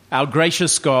Our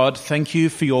gracious God, thank you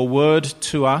for your word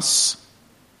to us.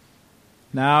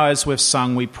 Now, as we've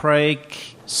sung, we pray,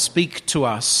 speak to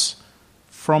us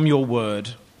from your word,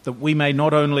 that we may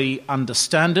not only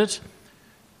understand it,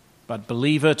 but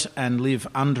believe it and live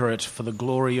under it for the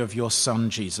glory of your Son,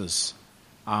 Jesus.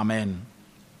 Amen.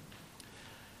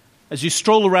 As you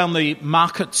stroll around the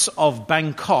markets of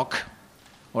Bangkok,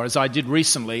 or as I did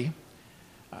recently,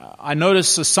 I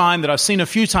noticed a sign that I've seen a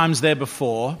few times there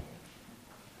before.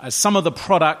 As some of the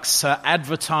products are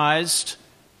advertised,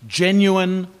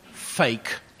 genuine,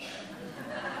 fake.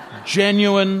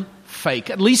 Genuine, fake.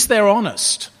 At least they're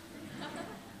honest.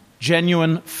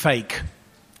 Genuine, fake.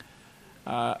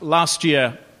 Last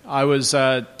year, I was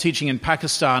teaching in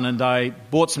Pakistan and I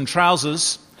bought some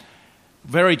trousers,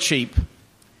 very cheap.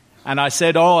 And I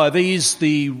said, are these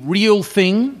the real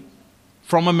thing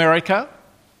from America?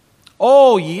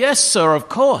 Oh, yes, sir, of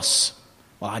course.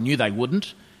 Well, I knew they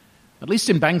wouldn't. At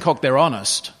least in Bangkok, they're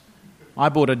honest. I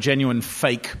bought a genuine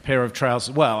fake pair of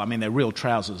trousers. Well, I mean, they're real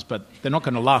trousers, but they're not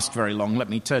going to last very long, let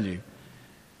me tell you.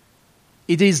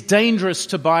 It is dangerous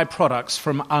to buy products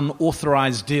from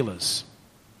unauthorized dealers.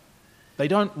 They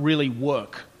don't really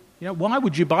work. You know, why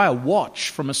would you buy a watch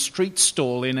from a street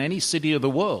stall in any city of the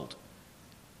world?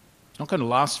 It's not going to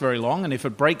last very long, and if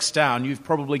it breaks down, you've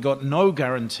probably got no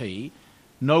guarantee,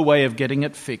 no way of getting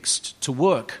it fixed to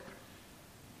work.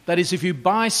 That is, if you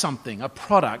buy something, a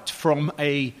product from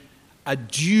a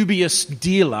dubious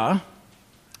dealer,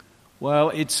 well,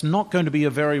 it's not going to be a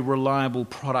very reliable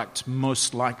product,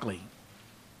 most likely.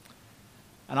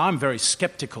 And I'm very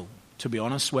skeptical, to be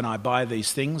honest, when I buy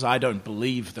these things. I don't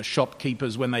believe the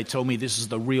shopkeepers when they tell me this is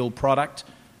the real product.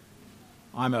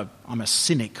 I'm a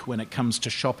cynic when it comes to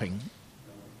shopping.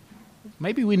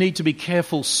 Maybe we need to be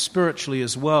careful spiritually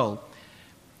as well.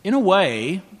 In a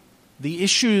way, the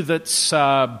issue that's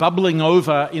bubbling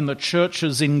over in the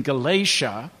churches in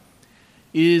Galatia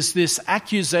is this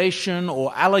accusation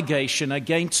or allegation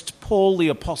against Paul the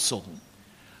Apostle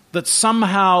that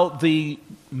somehow the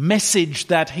message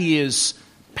that he is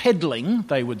peddling,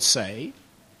 they would say,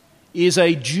 is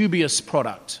a dubious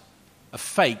product, a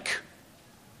fake,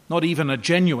 not even a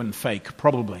genuine fake,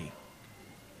 probably.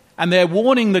 And they're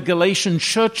warning the Galatian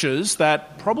churches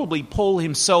that probably Paul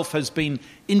himself has been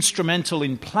instrumental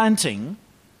in planting,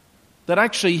 that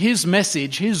actually his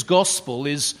message, his gospel,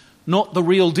 is not the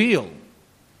real deal.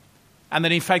 And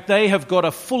that in fact they have got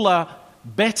a fuller,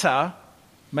 better,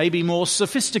 maybe more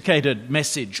sophisticated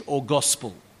message or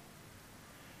gospel.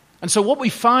 And so what we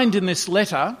find in this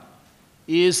letter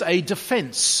is a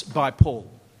defense by Paul,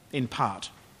 in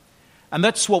part. And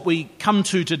that's what we come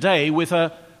to today with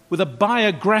a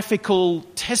biographical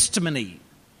testimony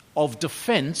of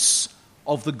defense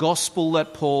of the gospel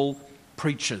that Paul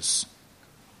preaches.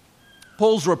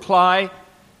 Paul's reply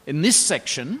in this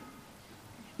section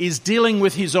is dealing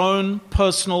with his own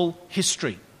personal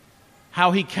history,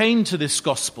 how he came to this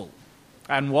gospel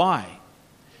and why.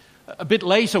 A bit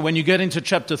later, when you get into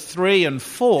chapter 3 and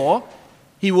 4,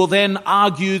 he will then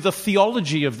argue the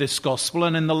theology of this gospel,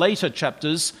 and in the later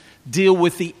chapters deal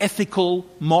with the ethical,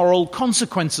 moral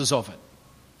consequences of it.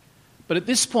 But at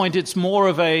this point, it's more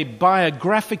of a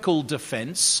biographical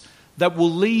defense that will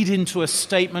lead into a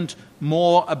statement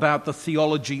more about the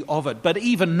theology of it. But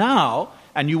even now,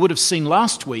 and you would have seen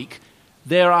last week,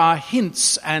 there are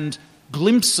hints and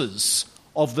glimpses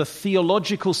of the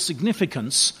theological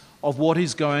significance of what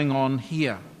is going on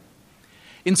here.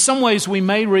 In some ways, we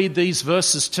may read these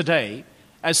verses today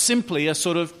as simply a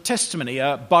sort of testimony,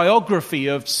 a biography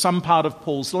of some part of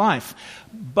Paul's life.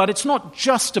 But it's not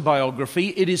just a biography.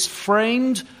 It is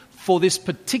framed for this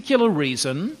particular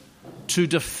reason, to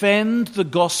defend the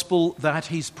gospel that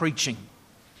he's preaching.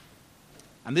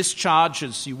 And this charge,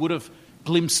 as you would have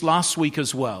glimpsed last week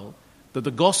as well, that the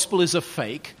gospel is a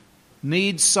fake,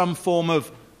 needs some form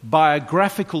of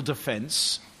biographical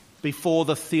defense before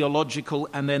the theological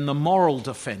and then the moral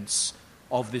defense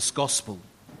of this gospel.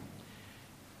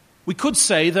 We could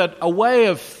say that a way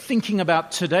of thinking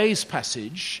about today's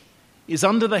passage is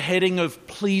under the heading of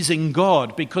pleasing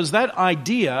God, because that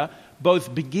idea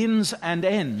both begins and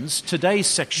ends today's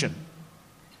section.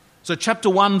 So chapter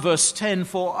 1, verse 10,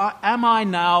 for am I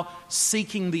now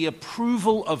seeking the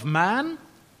approval of man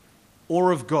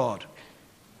or of God?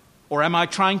 Or am I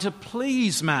trying to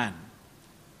please man?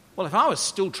 Well, if I was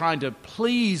still trying to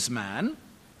please man,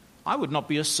 I would not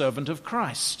be a servant of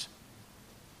Christ.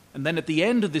 And then at the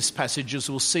end of this passage, as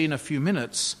we'll see in a few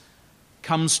minutes,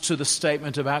 comes to the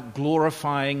statement about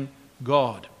glorifying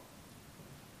God.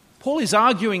 Paul is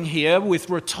arguing here with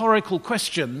rhetorical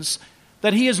questions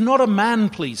that he is not a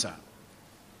man-pleaser,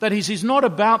 that he's not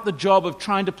about the job of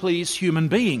trying to please human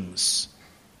beings.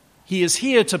 he is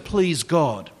here to please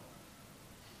God.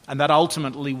 And that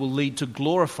ultimately will lead to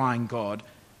glorifying God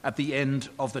at the end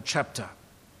of the chapter.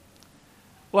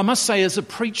 Well, I must say, as a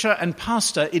preacher and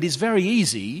pastor, it is very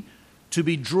easy to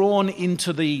be drawn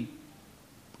into the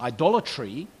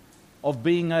idolatry of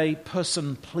being a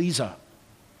person pleaser.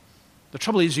 The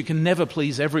trouble is you can never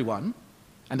please everyone,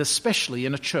 and especially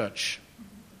in a church.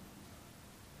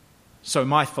 So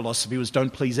my philosophy was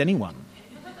don't please anyone.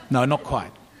 No, not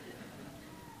quite.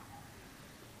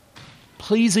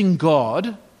 Pleasing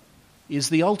God is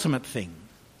the ultimate thing.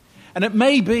 And it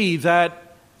may be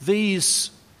that these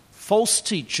false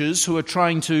teachers who are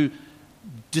trying to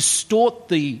distort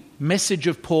the message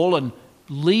of Paul and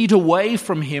lead away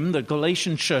from him, the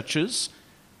Galatian churches,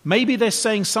 maybe they're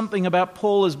saying something about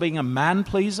Paul as being a man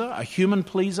pleaser, a human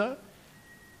pleaser,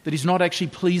 that he's not actually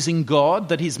pleasing God,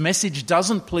 that his message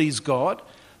doesn't please God,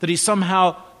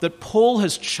 that Paul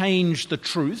has changed the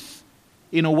truth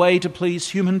in a way to please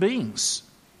human beings.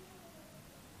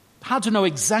 Hard to know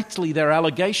exactly their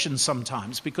allegations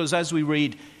sometimes, because as we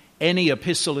read any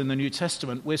epistle in the New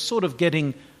Testament, we're sort of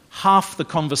getting half the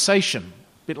conversation.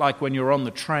 A bit like when you're on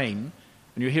the train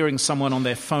and you're hearing someone on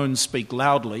their phone speak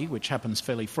loudly, which happens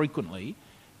fairly frequently,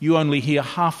 you only hear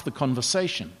half the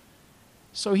conversation.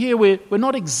 So here we're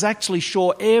not exactly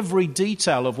sure every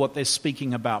detail of what they're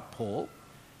speaking about Paul,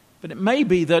 but it may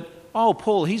be that,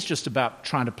 Paul, he's just about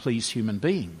trying to please human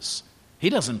beings. He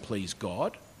doesn't please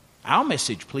God. Our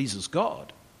message pleases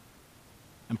God.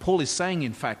 And Paul is saying,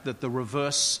 in fact, that the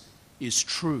reverse is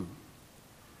true.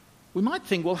 We might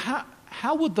think, well,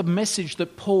 how would the message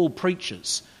that Paul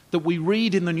preaches, that we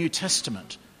read in the New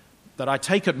Testament, that I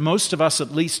take it most of us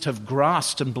at least have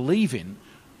grasped and believe in,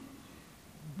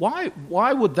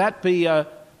 why would that be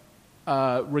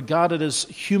regarded as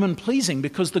human pleasing?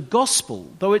 Because the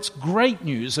gospel, though it's great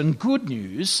news and good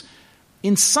news,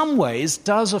 in some ways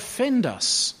does offend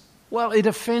us. Well, it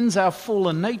offends our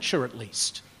fallen nature at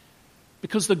least.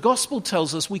 Because the gospel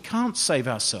tells us we can't save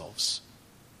ourselves.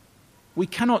 We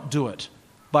cannot do it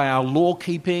by our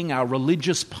law-keeping, our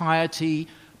religious piety,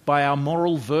 by our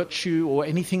moral virtue or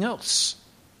anything else.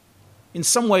 In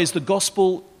some ways, the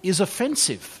gospel is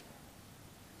offensive.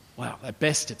 Well, at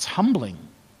best, it's humbling.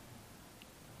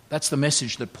 That's the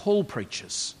message that Paul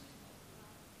preaches.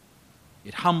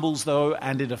 It humbles, though,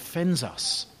 and it offends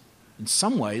us. In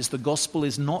some ways, the gospel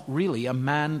is not really a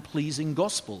man-pleasing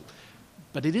gospel,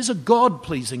 but it is a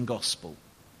God-pleasing gospel,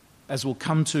 as we'll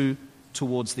come to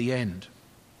towards the end.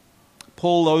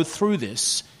 Paul, though, through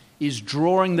this, is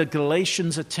drawing the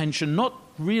Galatians' attention not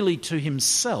really to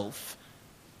himself,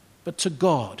 but to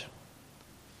God,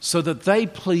 so that they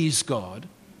please God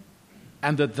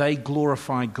and that they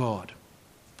glorify God.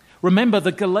 Remember,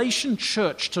 the Galatian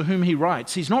church to whom he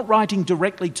writes, he's not writing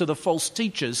directly to the false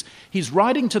teachers, he's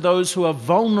writing to those who are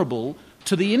vulnerable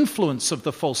to the influence of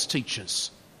the false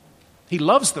teachers. He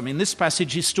loves them. In this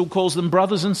passage, he still calls them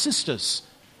brothers and sisters.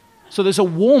 So there's a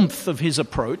warmth of his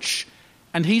approach,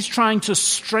 and he's trying to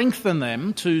strengthen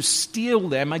them, to steel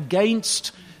them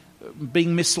against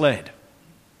being misled,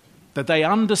 that they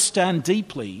understand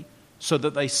deeply so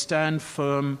that they stand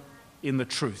firm in the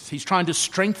truth. He's trying to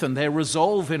strengthen their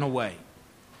resolve in a way.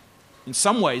 In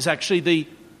some ways, actually,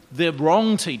 the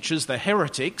wrong teachers, the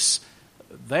heretics,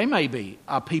 they maybe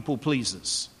are people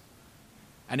pleasers.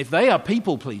 And if they are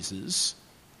people pleasers,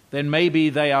 then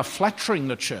maybe they are flattering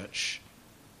the church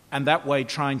and that way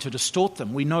trying to distort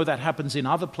them. We know that happens in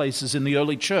other places in the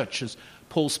early church. As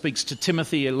Paul speaks to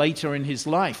Timothy later in his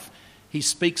life, he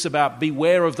speaks about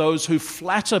beware of those who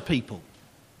flatter people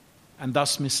and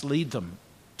thus mislead them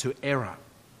to error.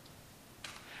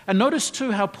 And notice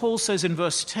too how Paul says in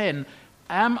verse 10,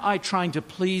 am I trying to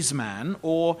please man,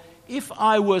 or if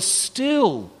I were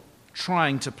still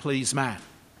trying to please man?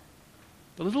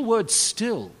 The little word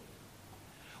still.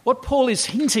 What Paul is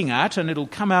hinting at, and it'll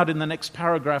come out in the next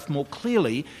paragraph more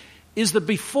clearly, is that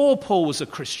before Paul was a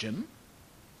Christian,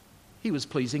 he was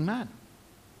pleasing man.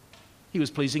 He was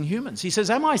pleasing humans. He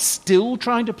says, am I still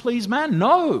trying to please man?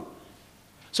 No.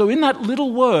 So in that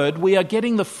little word, we are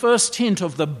getting the first hint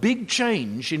of the big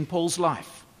change in Paul's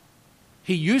life.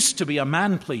 He used to be a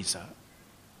man-pleaser,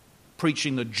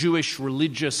 preaching the Jewish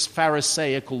religious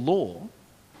Pharisaical law,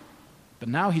 but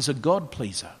now he's a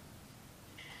God-pleaser.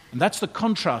 And that's the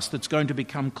contrast that's going to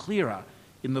become clearer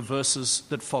in the verses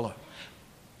that follow.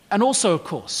 And also, of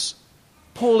course,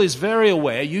 Paul is very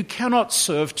aware you cannot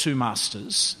serve two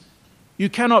masters. You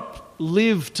cannot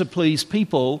live to please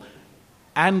people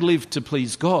and live to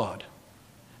please God.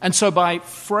 And so by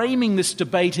framing this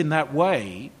debate in that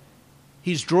way,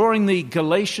 he's drawing the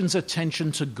Galatians'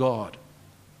 attention to God.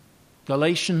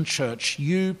 Galatian church,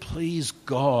 you please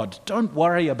God. Don't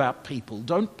worry about people.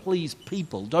 Don't please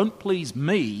people. Don't please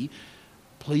me.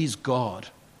 Please God.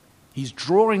 He's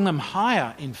drawing them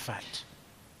higher, in fact,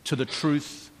 to the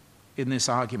truth in this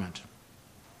argument.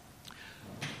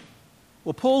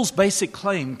 Well, Paul's basic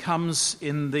claim comes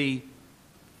in the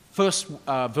first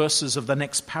verses of the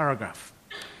next paragraph.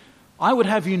 I would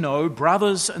have you know,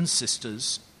 brothers and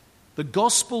sisters, the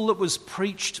gospel that was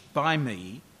preached by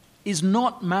me is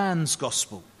not man's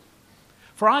gospel.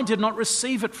 For I did not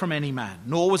receive it from any man,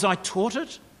 nor was I taught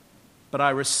it, but I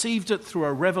received it through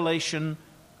a revelation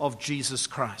of Jesus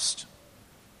Christ.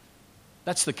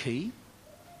 That's the key.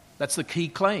 That's the key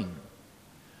claim.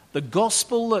 The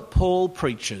gospel that Paul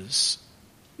preaches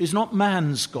is not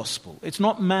man's gospel. It's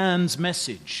not man's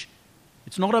message.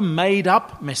 It's not a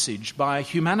made-up message by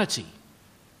humanity.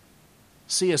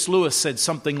 C.S. Lewis said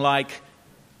something like,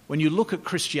 when you look at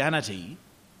Christianity,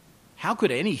 how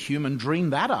could any human dream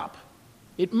that up?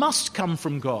 It must come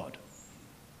from God.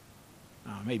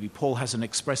 Maybe Paul hasn't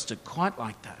expressed it quite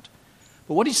like that.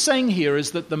 But what he's saying here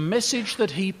is that the message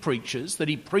that he preaches, that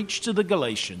he preached to the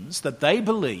Galatians, that they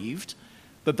believed,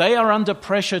 that they are under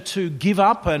pressure to give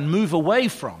up and move away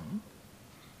from,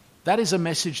 that is a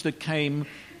message that came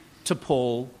to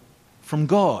Paul from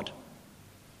God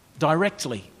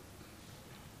directly.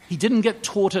 He didn't get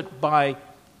taught it by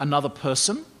another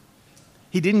person.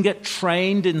 He didn't get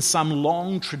trained in some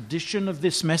long tradition of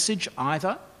this message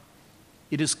either.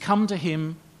 It has come to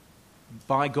him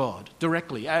by God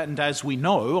directly. And as we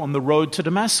know, on the road to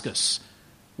Damascus,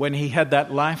 when he had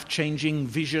that life-changing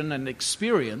vision and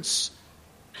experience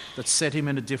that set him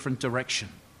in a different direction.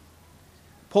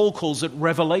 Paul calls it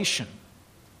revelation.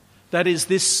 That is,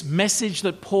 this message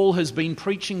that Paul has been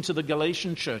preaching to the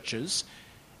Galatian churches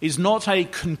is not a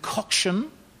concoction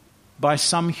by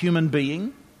some human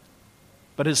being,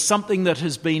 but is something that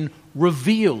has been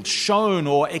revealed, shown,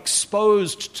 or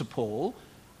exposed to Paul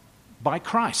by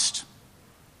Christ.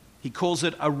 He calls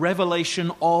it a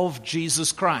revelation of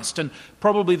Jesus Christ. And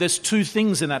probably there's two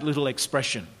things in that little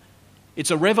expression.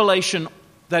 It's a revelation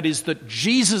that is that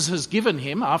Jesus has given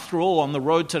him. After all, on the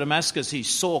road to Damascus, he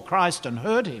saw Christ and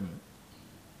heard him.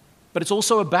 But it's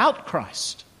also about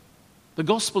Christ. The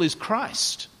gospel is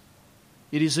Christ.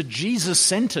 It is a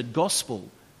Jesus-centered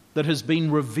gospel that has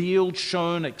been revealed,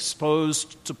 shown,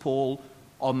 exposed to Paul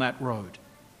on that road.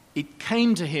 It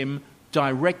came to him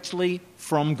directly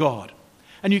from God.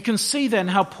 And you can see then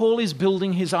how Paul is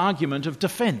building his argument of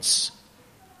defense.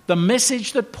 The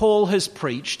message that Paul has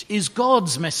preached is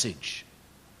God's message.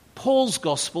 Paul's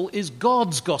gospel is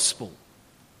God's gospel.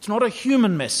 It's not a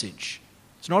human message.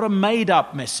 It's not a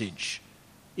made-up message.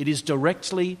 It is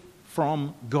directly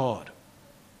from God.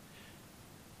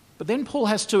 But then Paul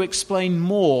has to explain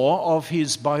more of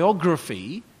his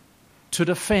biography to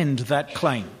defend that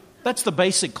claim. That's the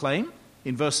basic claim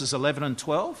in verses 11 and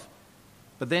 12.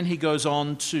 But then he goes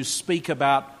on to speak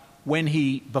about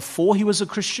before he was a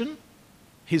Christian,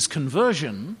 his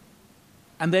conversion,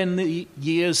 and then the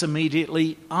years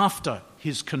immediately after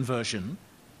his conversion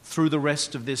through the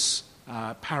rest of this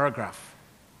paragraph.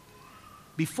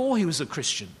 Before he was a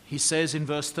Christian, he says in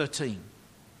verse 13,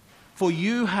 "For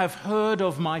you have heard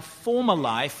of my former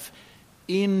life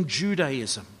in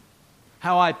Judaism,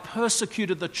 how I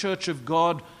persecuted the church of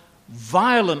God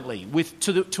violently,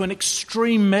 to an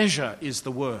extreme measure is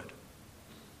the word,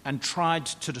 and tried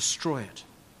to destroy it.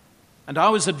 And I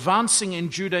was advancing in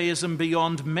Judaism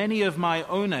beyond many of my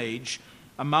own age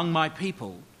among my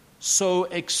people, so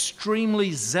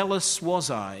extremely zealous was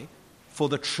I for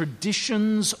the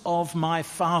traditions of my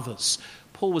fathers."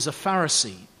 Paul was a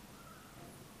Pharisee.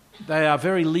 They are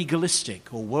very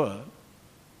legalistic, or were.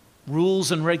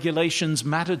 Rules and regulations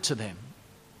mattered to them.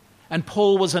 And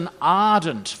Paul was an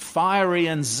ardent, fiery,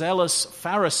 and zealous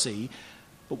Pharisee.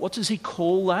 But what does he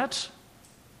call that?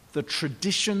 The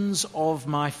traditions of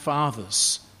my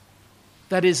fathers.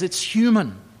 That is, it's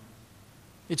human.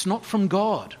 It's not from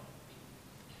God.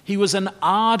 He was an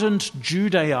ardent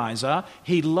Judaizer.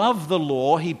 He loved the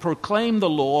law. He proclaimed the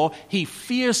law. He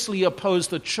fiercely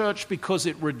opposed the church because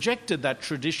it rejected that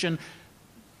tradition.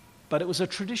 But it was a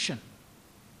tradition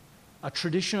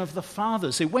of the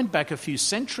fathers. It went back a few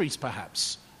centuries,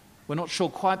 perhaps. We're not sure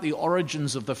quite the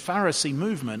origins of the Pharisee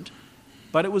movement,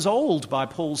 but it was old by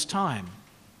Paul's time.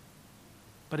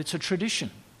 But it's a tradition.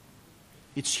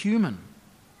 It's human.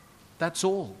 That's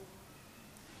all.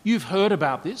 You've heard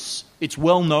about this. It's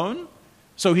well known.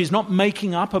 So he's not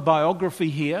making up a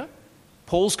biography here.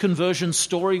 Paul's conversion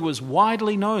story was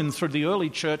widely known through the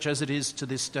early church as it is to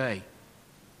this day.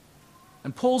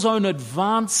 And Paul's own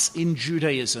advance in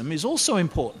Judaism is also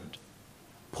important.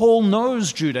 Paul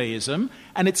knows Judaism,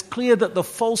 and it's clear that the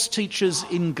false teachers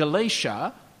in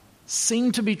Galatia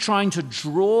seem to be trying to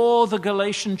draw the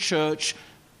Galatian church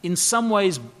in some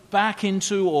ways back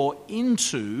into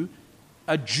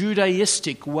a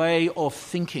Judaistic way of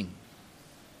thinking.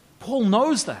 Paul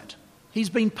knows that. He's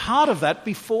been part of that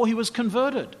before he was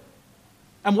converted.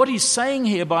 And what he's saying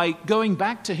here by going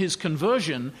back to his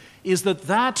conversion is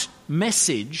that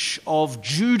message of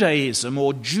Judaism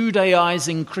or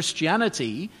Judaizing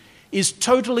Christianity is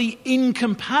totally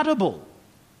incompatible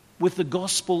with the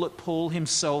gospel that Paul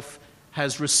himself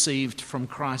has received from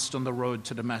Christ on the road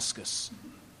to Damascus.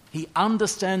 He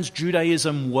understands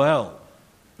Judaism well.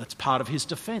 That's part of his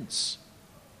defense.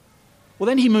 Well,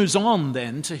 then he moves on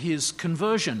then to his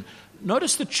conversion.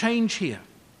 Notice the change here.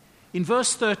 In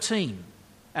verse 13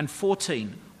 and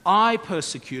 14, I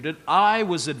persecuted, I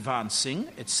was advancing,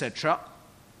 etc.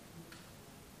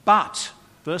 But,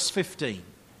 verse 15,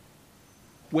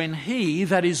 when he,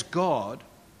 that is God,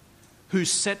 who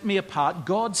set me apart,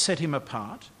 God set him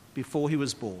apart before he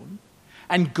was born,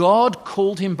 and God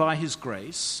called him by his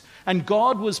grace, and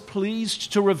God was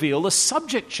pleased to reveal, the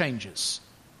subject changes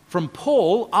from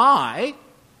Paul, I,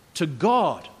 to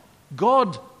God.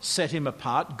 God set him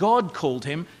apart, God called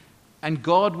him, and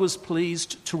God was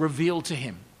pleased to reveal to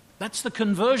him. That's the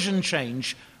conversion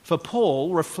change for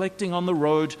Paul, reflecting on the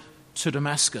road to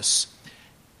Damascus.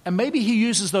 And maybe he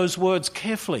uses those words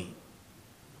carefully.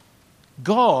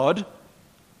 God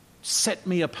set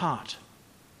me apart.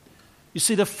 You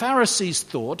see, the Pharisees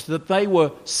thought that they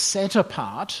were set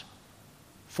apart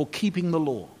for keeping the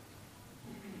law.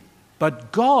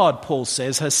 But God, Paul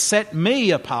says, has set me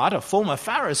apart, a former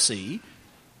Pharisee.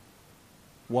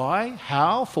 Why?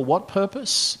 How? For what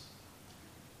purpose?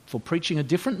 For preaching a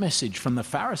different message from the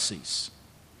Pharisees.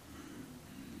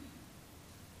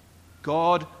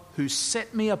 God who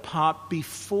set me apart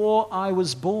before I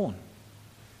was born.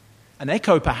 An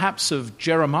echo perhaps of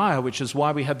Jeremiah, which is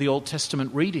why we have the Old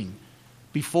Testament reading.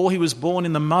 Before he was born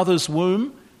in the mother's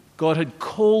womb, God had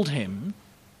called him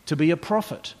to be a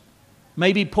prophet.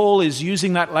 Maybe Paul is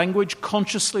using that language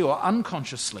consciously or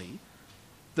unconsciously,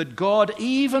 that God,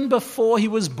 even before he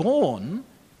was born,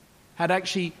 had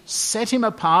actually set him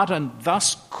apart and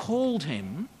thus called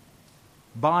him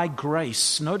by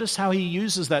grace. Notice how he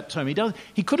uses that term.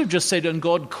 He could have just said, and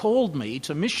God called me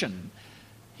to mission.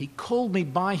 He called me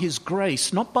by his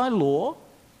grace, not by law,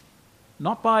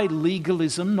 not by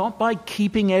legalism, not by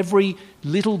keeping every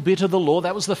little bit of the law.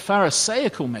 That was the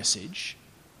Pharisaical message.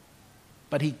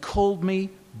 But he called me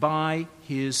by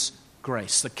his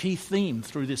grace. The key theme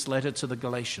through this letter to the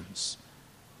Galatians.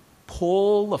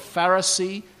 Paul, the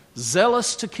Pharisee,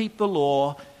 zealous to keep the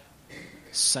law,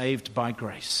 saved by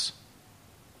grace.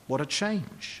 What a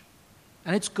change.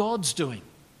 And it's God's doing.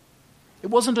 It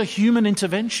wasn't a human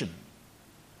intervention.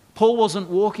 Paul wasn't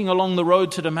walking along the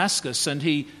road to Damascus and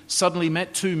he suddenly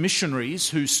met two missionaries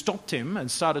who stopped him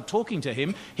and started talking to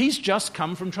him. He's just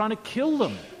come from trying to kill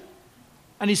them.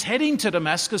 And he's heading to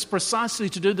Damascus precisely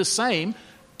to do the same,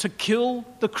 to kill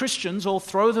the Christians or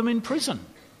throw them in prison.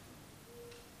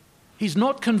 He's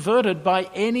not converted by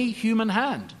any human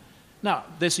hand. Now,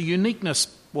 there's a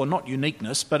uniqueness, well, not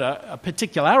uniqueness, but a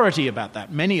particularity about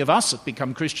that. Many of us have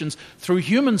become Christians through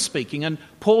human speaking, and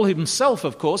Paul himself,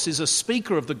 of course, is a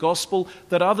speaker of the gospel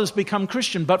that others become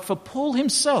Christian. But for Paul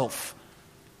himself,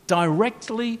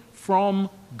 directly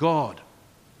from God.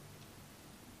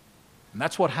 And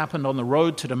that's what happened on the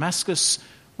road to Damascus,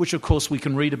 which, of course, we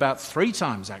can read about 3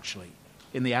 times, actually,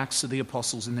 in the Acts of the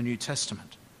Apostles in the New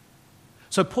Testament.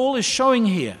 So Paul is showing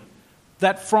here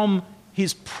that from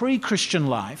his pre-Christian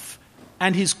life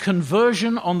and his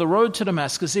conversion on the road to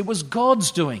Damascus, it was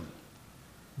God's doing.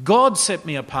 God set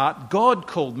me apart. God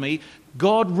called me.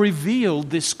 God revealed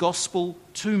this gospel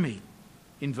to me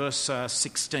in verse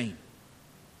 16.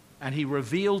 And he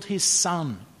revealed his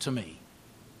Son to me.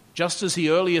 Just as he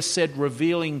earlier said,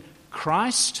 revealing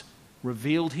Christ,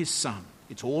 revealed his Son.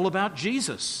 It's all about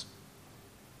Jesus.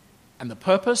 And the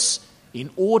purpose, in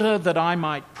order that I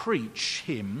might preach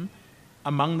him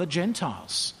among the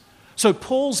Gentiles. So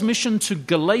Paul's mission to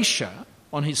Galatia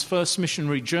on his first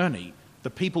missionary journey, the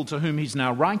people to whom he's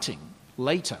now writing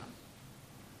later,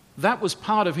 that was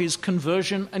part of his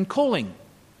conversion and calling.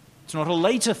 It's not a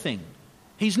later thing.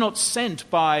 He's not sent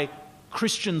by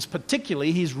Christians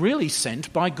particularly, he's really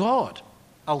sent by God,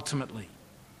 ultimately.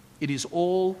 It is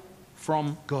all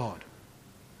from God.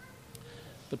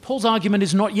 But Paul's argument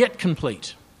is not yet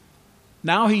complete.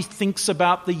 Now he thinks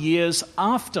about the years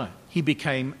after he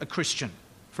became a Christian,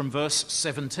 from verse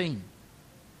 17.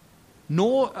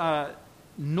 Nor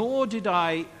did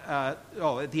I,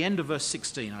 at the end of verse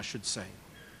 16, I should say.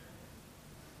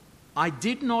 I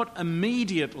did not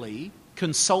immediately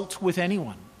consult with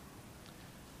anyone.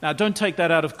 Now, don't take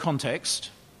that out of context,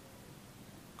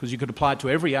 because you could apply it to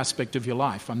every aspect of your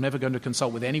life. I'm never going to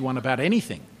consult with anyone about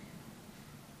anything.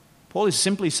 Paul is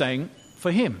simply saying,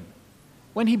 for him,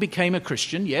 when he became a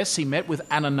Christian, yes, he met with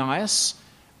Ananias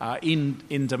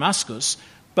in Damascus,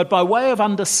 but by way of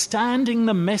understanding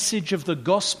the message of the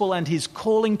gospel and his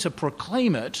calling to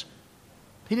proclaim it,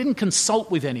 he didn't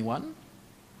consult with anyone.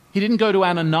 He didn't go to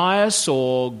Ananias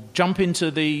or jump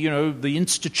into the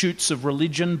institutes of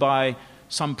religion by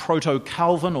some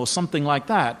proto-Calvin or something like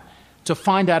that to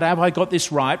find out, have I got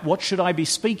this right? What should I be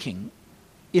speaking?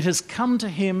 It has come to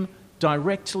him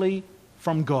directly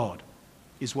from God,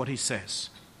 is what he says.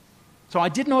 So I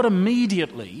did not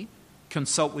immediately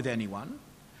consult with anyone,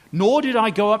 nor did I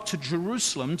go up to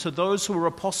Jerusalem to those who were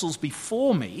apostles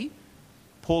before me.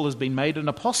 Paul has been made an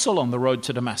apostle on the road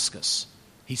to Damascus.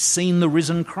 He's seen the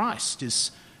risen Christ,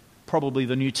 is probably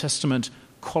the New Testament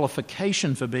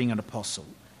qualification for being an apostle.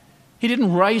 He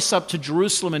didn't race up to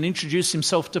Jerusalem and introduce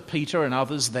himself to Peter and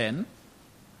others then,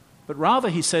 but rather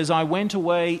he says, I went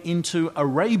away into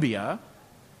Arabia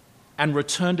and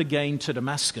returned again to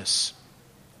Damascus.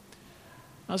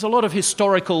 There's a lot of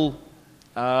historical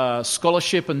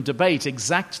scholarship and debate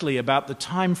exactly about the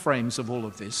time frames of all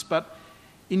of this, but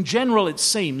in general it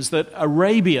seems that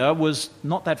Arabia was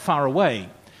not that far away.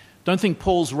 Don't think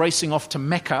Paul's racing off to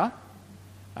Mecca.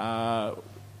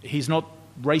 He's not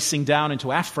racing down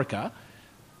into Africa.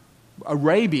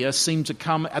 Arabia seemed to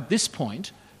come at this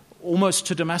point almost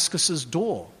to Damascus's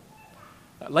door.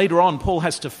 Later on, Paul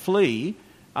has to flee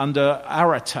under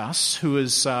Aretas, who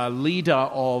is leader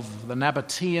of the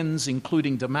Nabateans,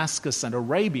 including Damascus and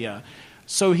Arabia.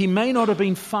 So he may not have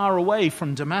been far away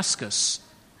from Damascus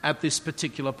at this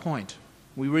particular point.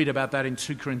 We read about that in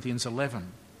 2 Corinthians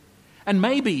 11. And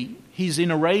maybe he's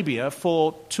in Arabia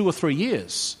for 2 or 3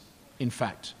 years, in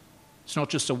fact. It's not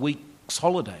just a week's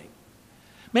holiday.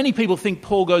 Many people think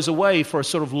Paul goes away for a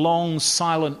sort of long,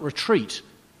 silent retreat.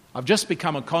 I've just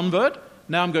become a convert.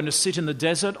 Now I'm going to sit in the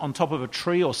desert on top of a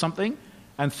tree or something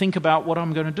and think about what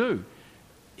I'm going to do.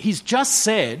 He's just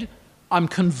said, I'm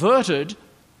converted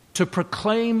to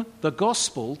proclaim the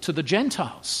gospel to the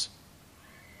Gentiles.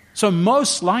 So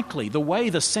most likely, the way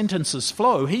the sentences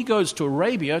flow, he goes to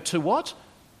Arabia to what?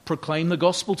 Proclaim the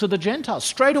gospel to the Gentiles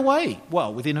straight away.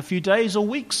 Well, within a few days or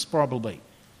weeks, probably.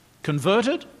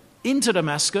 Converted into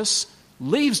Damascus,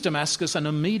 leaves Damascus, and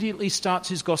immediately starts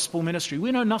his gospel ministry.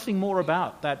 We know nothing more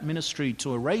about that ministry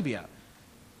to Arabia.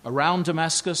 Around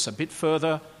Damascus, a bit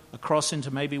further across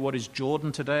into maybe what is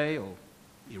Jordan today or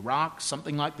Iraq,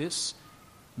 something like this.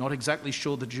 Not exactly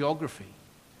sure the geography.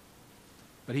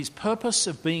 But his purpose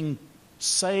of being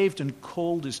saved and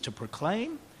called is to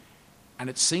proclaim, and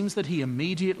it seems that he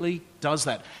immediately does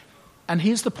that. And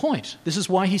here's the point. This is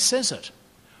why he says it.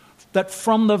 That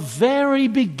from the very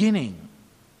beginning,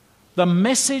 the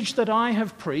message that I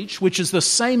have preached, which is the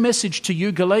same message to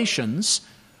you Galatians,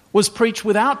 was preached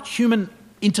without human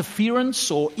interference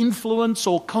or influence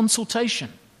or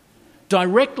consultation.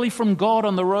 Directly from God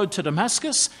on the road to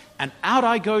Damascus, and out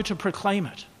I go to proclaim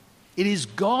it. It is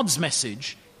God's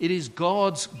message. It is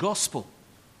God's gospel.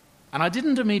 And I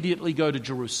didn't immediately go to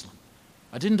Jerusalem.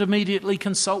 I didn't immediately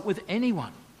consult with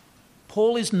anyone.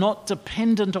 Paul is not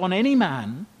dependent on any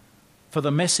man for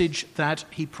the message that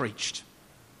he preached.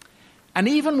 And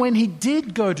even when he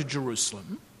did go to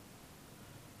Jerusalem,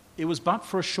 it was but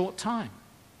for a short time.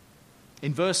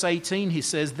 In verse 18 he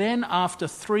says, then after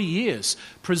 3 years,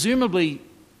 presumably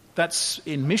that's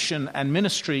in mission and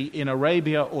ministry in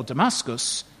Arabia or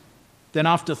Damascus, then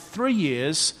after 3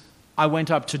 years I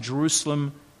went up to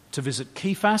Jerusalem to visit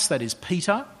Cephas, that is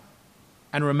Peter,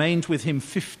 and remained with him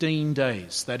 15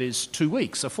 days, that is 2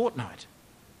 weeks, a fortnight.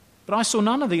 But I saw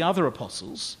none of the other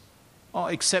apostles,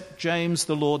 except James,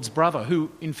 the Lord's brother, who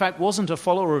in fact wasn't a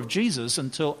follower of Jesus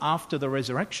until after the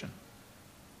resurrection.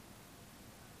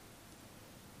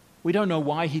 We don't know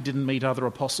why he didn't meet other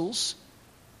apostles.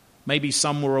 Maybe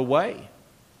some were away,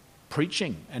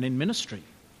 preaching and in ministry.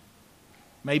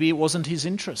 Maybe it wasn't his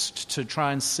interest to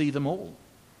try and see them all.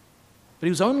 But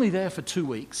he was only there for 2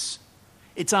 weeks.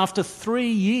 It's after 3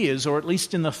 years, or at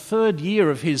least in the 3rd year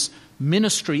of his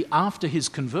ministry after his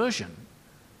conversion,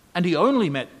 and he only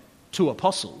met 2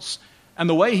 apostles. And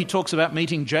the way he talks about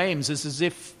meeting James is as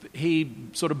if he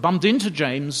sort of bumped into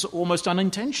James almost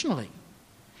unintentionally.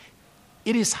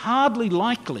 It is hardly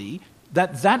likely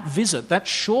that that visit, that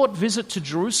short visit to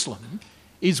Jerusalem,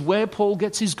 is where Paul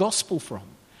gets his gospel from.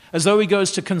 As though he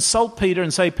goes to consult Peter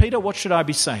and say, Peter, what should I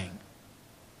be saying?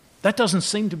 That doesn't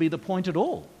seem to be the point at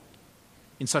all.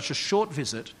 In such a short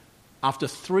visit, after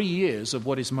 3 years of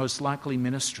what is most likely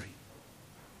ministry.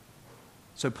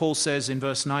 So Paul says in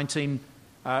verse 20,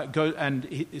 and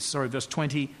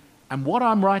what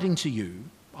I'm writing to you,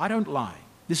 I don't lie.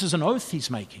 This is an oath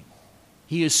he's making.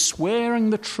 He is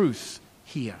swearing the truth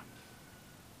here.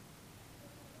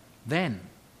 Then,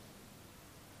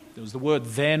 there was the word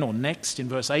then or next in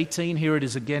verse 18. Here it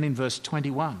is again in verse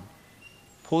 21.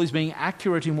 Paul is being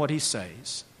accurate in what he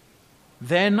says.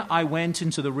 Then I went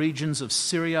into the regions of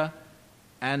Syria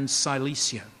and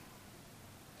Cilicia.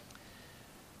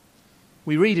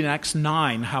 We read in Acts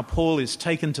 9 how Paul is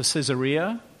taken to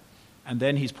Caesarea and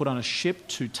then he's put on a ship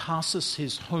to Tarsus,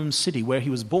 his home city, where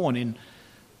he was born in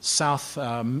south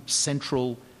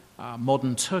central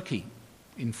modern Turkey,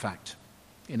 in fact,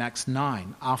 in Acts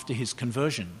 9, after his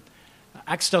conversion.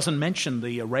 Acts doesn't mention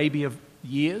the Arabia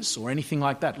years or anything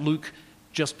like that. Luke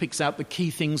just picks out the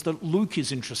key things that Luke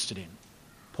is interested in.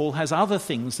 Paul has other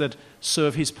things that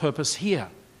serve his purpose here.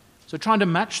 So trying to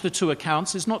match the two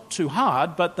accounts is not too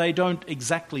hard, but they don't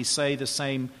exactly say the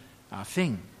same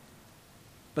thing.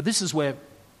 But this is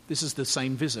the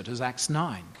same visit as Acts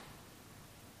 9.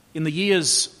 In the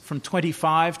years from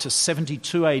 25 to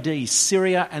 72 AD,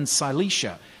 Syria and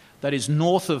Cilicia, that is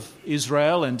north of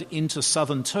Israel and into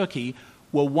southern Turkey,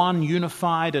 were one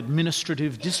unified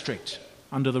administrative district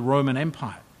under the Roman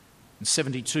Empire. In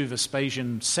 72,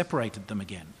 Vespasian separated them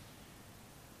again.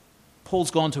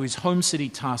 Paul's gone to his home city,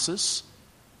 Tarsus,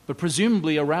 but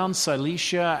presumably around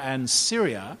Cilicia and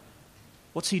Syria,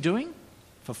 what's he doing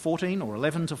for 14 or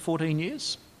 11 to 14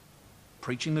 years?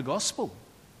 Preaching the gospel,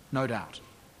 no doubt.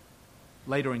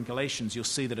 Later in Galatians, you'll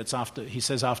see that he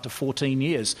says after 14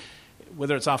 years.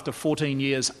 Whether it's after 14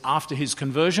 years after his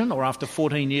conversion or after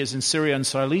 14 years in Syria and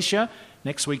Cilicia,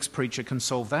 next week's preacher can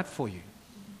solve that for you.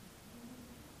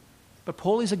 But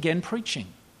Paul is again preaching.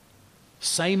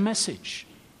 Same message.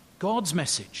 God's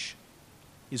message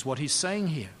is what he's saying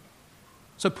here.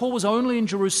 So Paul was only in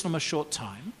Jerusalem a short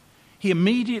time. He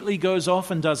immediately goes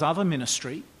off and does other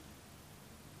ministry.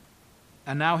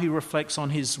 And now he reflects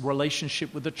on his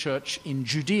relationship with the church in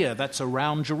Judea, that's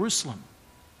around Jerusalem.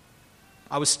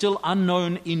 I was still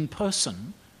unknown in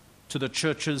person to the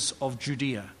churches of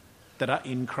Judea that are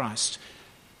in Christ.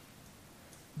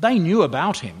 They knew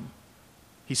about him.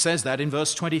 He says that in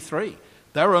verse 23.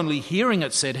 They were only hearing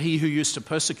it said, "He who used to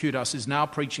persecute us is now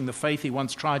preaching the faith he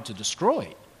once tried to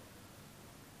destroy."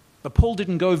 But Paul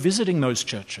didn't go visiting those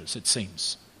churches, it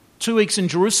seems. 2 weeks in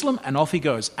Jerusalem and off he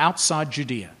goes, outside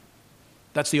Judea.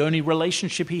 That's the only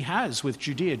relationship he has with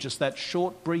Judea, just that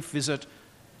short, brief visit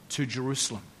to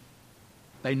Jerusalem.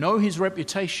 They know his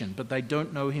reputation, but they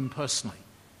don't know him personally.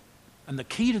 And the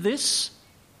key to this,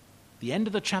 the end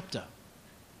of the chapter,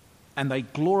 and they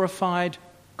glorified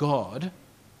God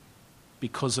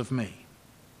because of me.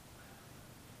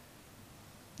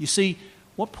 You see,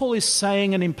 what Paul is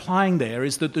saying and implying there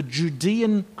is that the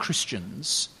Judean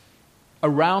Christians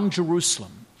around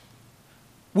Jerusalem,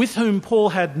 with whom Paul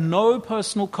had no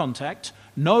personal contact,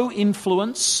 no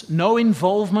influence, no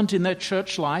involvement in their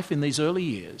church life in these early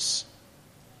years,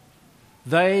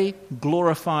 they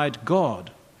glorified God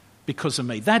because of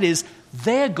me. That is,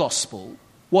 their gospel,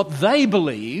 what they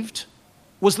believed,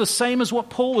 was the same as what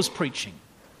Paul was preaching.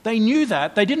 They knew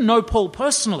that. They didn't know Paul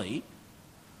personally.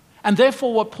 And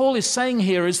therefore what Paul is saying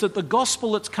here is that the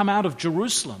gospel that's come out of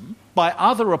Jerusalem by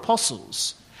other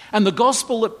apostles and the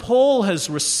gospel that Paul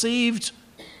has received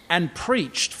and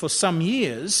preached for some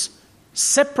years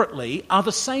separately are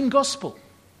the same gospel.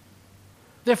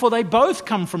 Therefore they both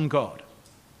come from God.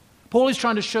 Paul is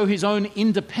trying to show his own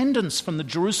independence from the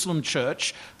Jerusalem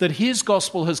church, that his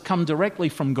gospel has come directly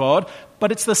from God,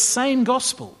 but it's the same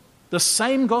gospel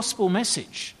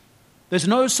message. There's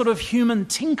no sort of human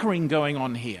tinkering going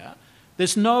on here.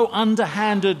 There's no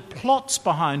underhanded plots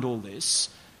behind all this.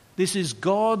 This is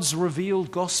God's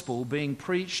revealed gospel being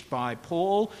preached by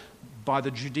Paul, by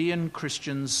the Judean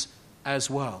Christians as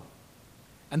well.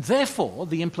 And therefore,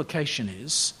 the implication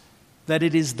is that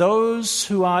it is those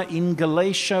who are in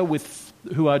Galatia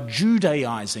who are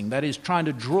Judaizing, that is, trying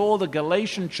to draw the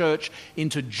Galatian church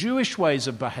into Jewish ways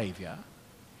of behavior.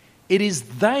 It is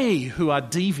they who are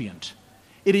deviant.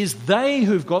 It is they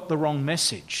who've got the wrong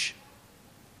message,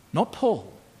 not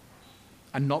Paul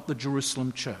and not the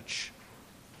Jerusalem church.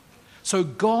 So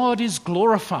God is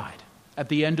glorified at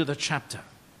the end of the chapter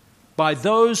by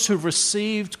those who've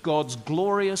received God's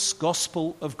glorious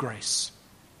gospel of grace.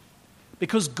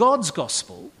 Because God's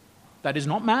gospel, that is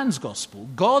not man's gospel,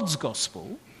 God's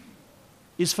gospel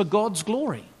is for God's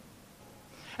glory.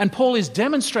 And Paul is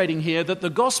demonstrating here that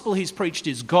the gospel he's preached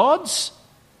is God's,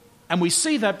 and we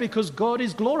see that because God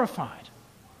is glorified.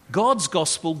 God's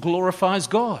gospel glorifies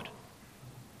God.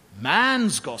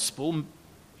 Man's gospel,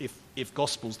 if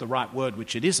gospel's the right word,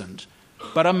 which it isn't,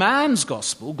 But a man's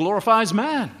gospel glorifies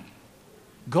man.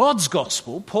 God's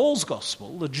gospel, Paul's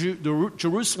gospel, the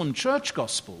Jerusalem church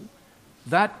gospel,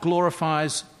 that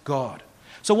glorifies God.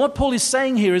 So what Paul is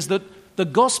saying here is that the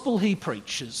gospel he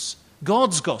preaches,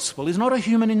 God's gospel, is not a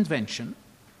human invention.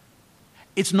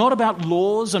 It's not about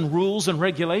laws and rules and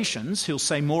regulations. He'll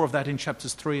say more of that in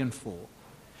chapters 3 and 4.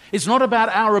 It's not about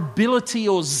our ability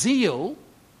or zeal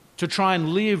to try and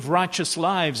live righteous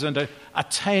lives and to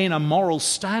attain a moral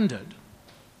standard.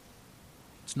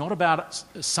 It's not about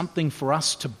something for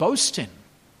us to boast in,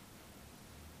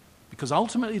 because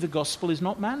ultimately the gospel is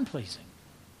not man-pleasing.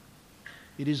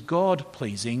 It is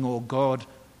God-pleasing or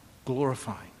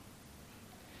God-glorifying.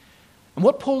 And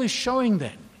what Paul is showing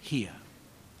then here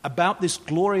about this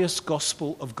glorious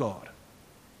gospel of God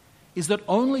is that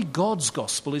only God's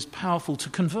gospel is powerful to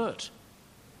convert.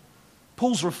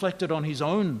 Paul's reflected on his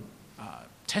own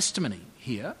testimony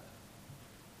here.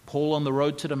 Paul on the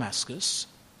road to Damascus,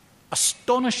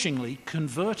 astonishingly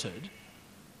converted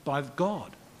by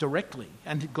God directly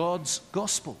and God's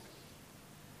gospel.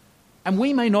 And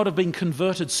we may not have been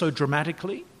converted so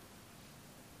dramatically,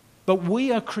 but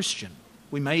we are Christian.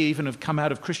 We may even have come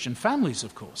out of Christian families,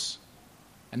 of course,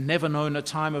 and never known a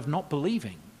time of not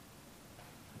believing.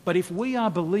 But if we are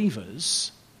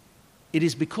believers, it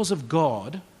is because of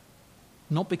God,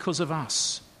 not because of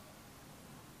us.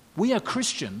 We are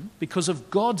Christian because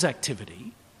of God's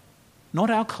activity, not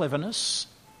our cleverness,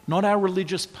 not our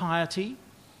religious piety,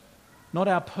 not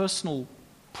our personal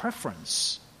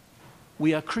preference.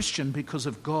 We are Christian because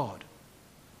of God.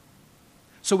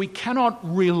 So we cannot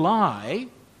rely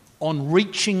on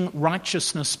reaching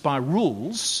righteousness by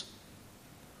rules,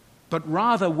 but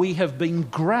rather we have been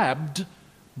grabbed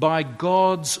by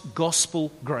God's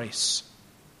gospel grace.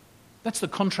 That's the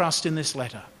contrast in this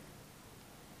letter.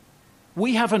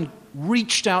 We haven't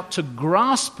reached out to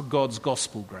grasp God's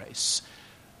gospel grace,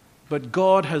 but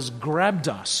God has grabbed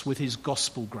us with his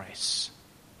gospel grace.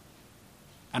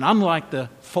 And unlike the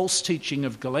false teaching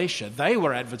of Galatia, they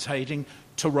were advocating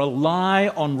to rely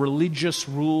on religious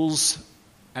rules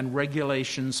and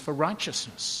regulations for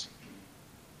righteousness.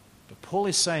 But Paul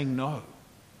is saying no,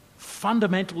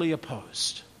 fundamentally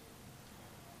opposed.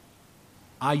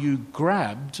 Are you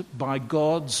grabbed by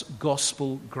God's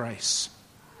gospel grace?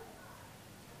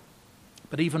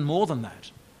 But even more than that,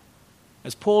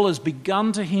 as Paul has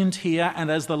begun to hint here,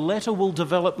 and as the letter will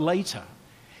develop later,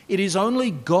 it is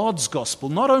only God's gospel,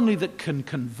 not only that can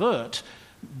convert,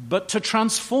 but to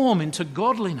transform into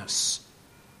godliness.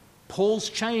 Paul's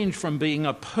changed from being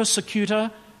a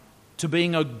persecutor to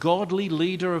being a godly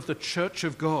leader of the church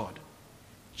of God.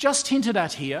 Just hinted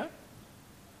at here.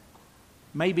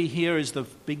 Maybe here is the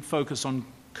big focus on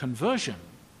conversion.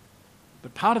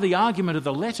 But part of the argument of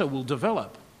the letter will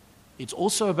develop. It's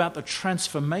also about the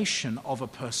transformation of a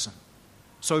person.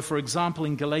 So, for example,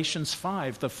 in Galatians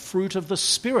 5, the fruit of the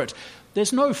Spirit.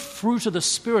 There's no fruit of the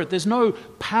Spirit. There's no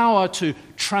power to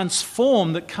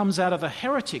transform that comes out of a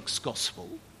heretic's gospel.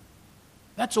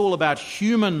 That's all about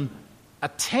human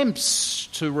attempts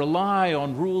to rely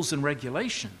on rules and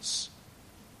regulations.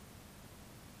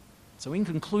 So, in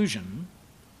conclusion,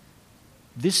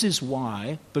 this is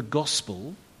why the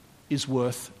gospel is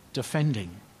worth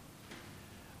defending.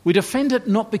 We defend it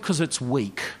not because it's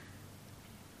weak,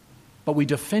 but we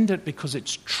defend it because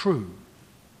it's true.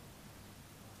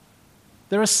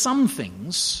 There are some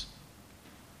things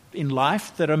in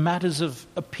life that are matters of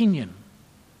opinion,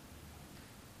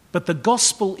 but the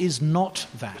gospel is not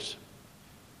that.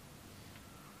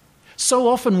 So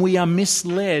often we are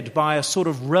misled by a sort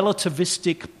of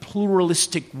relativistic,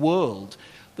 pluralistic world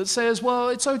that says, well,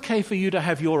 it's okay for you to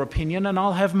have your opinion and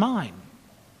I'll have mine.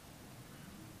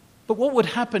 But what would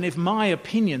happen if my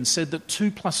opinion said that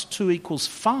 2 + 2 =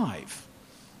 5?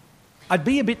 I'd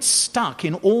be a bit stuck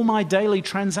in all my daily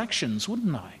transactions,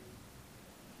 wouldn't I?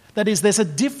 That is, there's a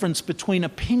difference between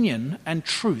opinion and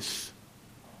truth.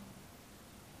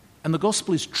 And the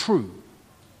gospel is true.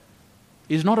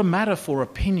 It is not a matter for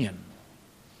opinion.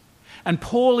 And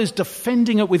Paul is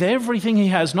defending it with everything he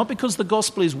has, not because the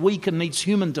gospel is weak and needs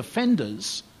human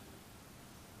defenders,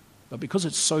 but because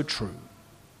it's so true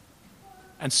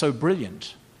and so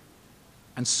brilliant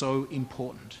and so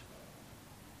important.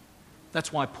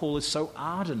 That's why Paul is so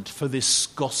ardent for this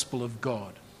gospel of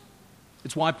God.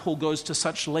 It's why Paul goes to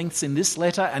such lengths in this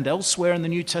letter and elsewhere in the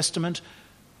New Testament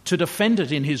to defend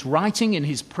it in his writing, in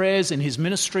his prayers, in his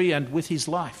ministry, and with his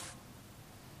life.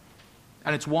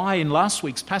 And it's why in last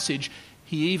week's passage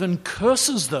he even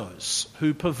curses those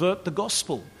who pervert the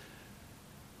gospel,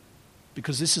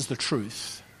 because this is the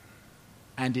truth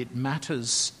and it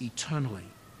matters eternally.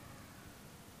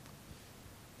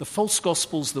 The false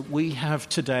gospels that we have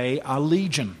today are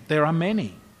legion. There are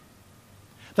many.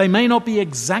 They may not be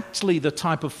exactly the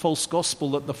type of false gospel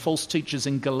that the false teachers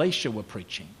in Galatia were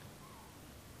preaching.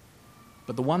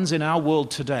 But the ones in our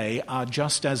world today are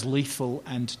just as lethal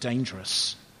and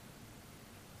dangerous.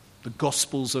 The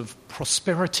gospels of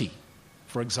prosperity,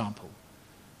 for example.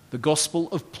 The gospel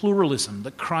of pluralism,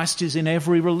 that Christ is in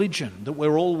every religion, that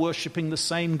we're all worshipping the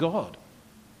same God,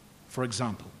 for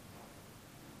example.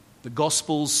 The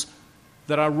gospels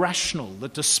that are rational,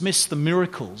 that dismiss the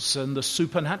miracles and the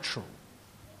supernatural.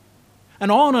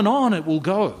 And on it will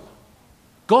go.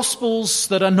 Gospels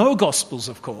that are no gospels,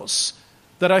 of course,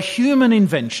 that are human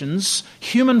inventions,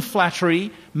 human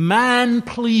flattery,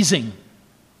 man-pleasing.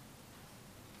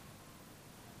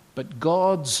 But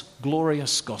God's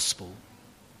glorious gospel,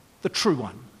 the true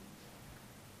one,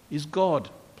 is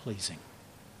God-pleasing,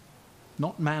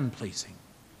 not man-pleasing.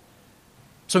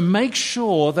 So make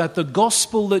sure that the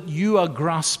gospel that you are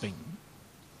grasping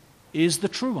is the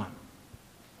true one.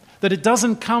 That it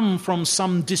doesn't come from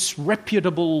some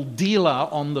disreputable dealer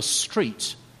on the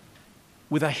street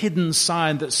with a hidden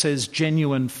sign that says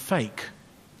genuine fake.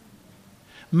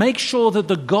 Make sure that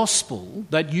the gospel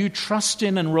that you trust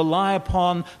in and rely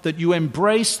upon, that you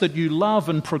embrace, that you love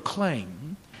and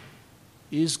proclaim,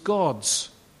 is God's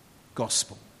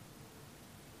gospel.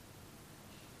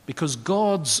 Because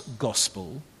God's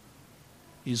gospel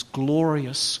is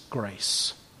glorious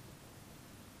grace.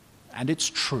 And it's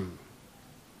true.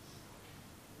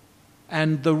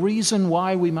 And the reason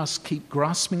why we must keep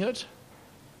grasping it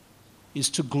is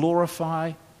to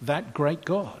glorify that great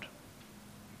God.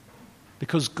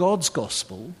 Because God's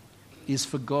gospel is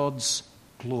for God's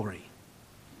glory.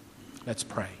 Let's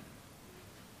pray.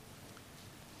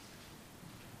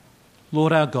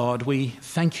 Lord our God, we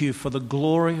thank you for the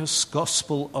glorious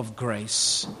gospel of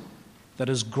grace that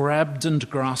has grabbed and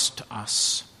grasped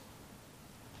us.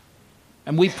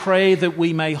 And we pray that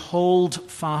we may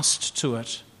hold fast to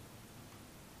it,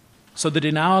 so that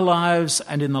in our lives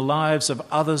and in the lives of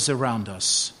others around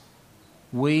us,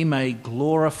 we may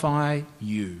glorify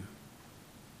you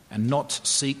and not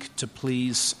seek to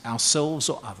please ourselves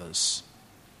or others.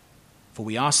 For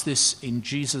we ask this in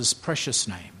Jesus' precious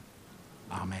name.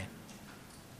 Amen.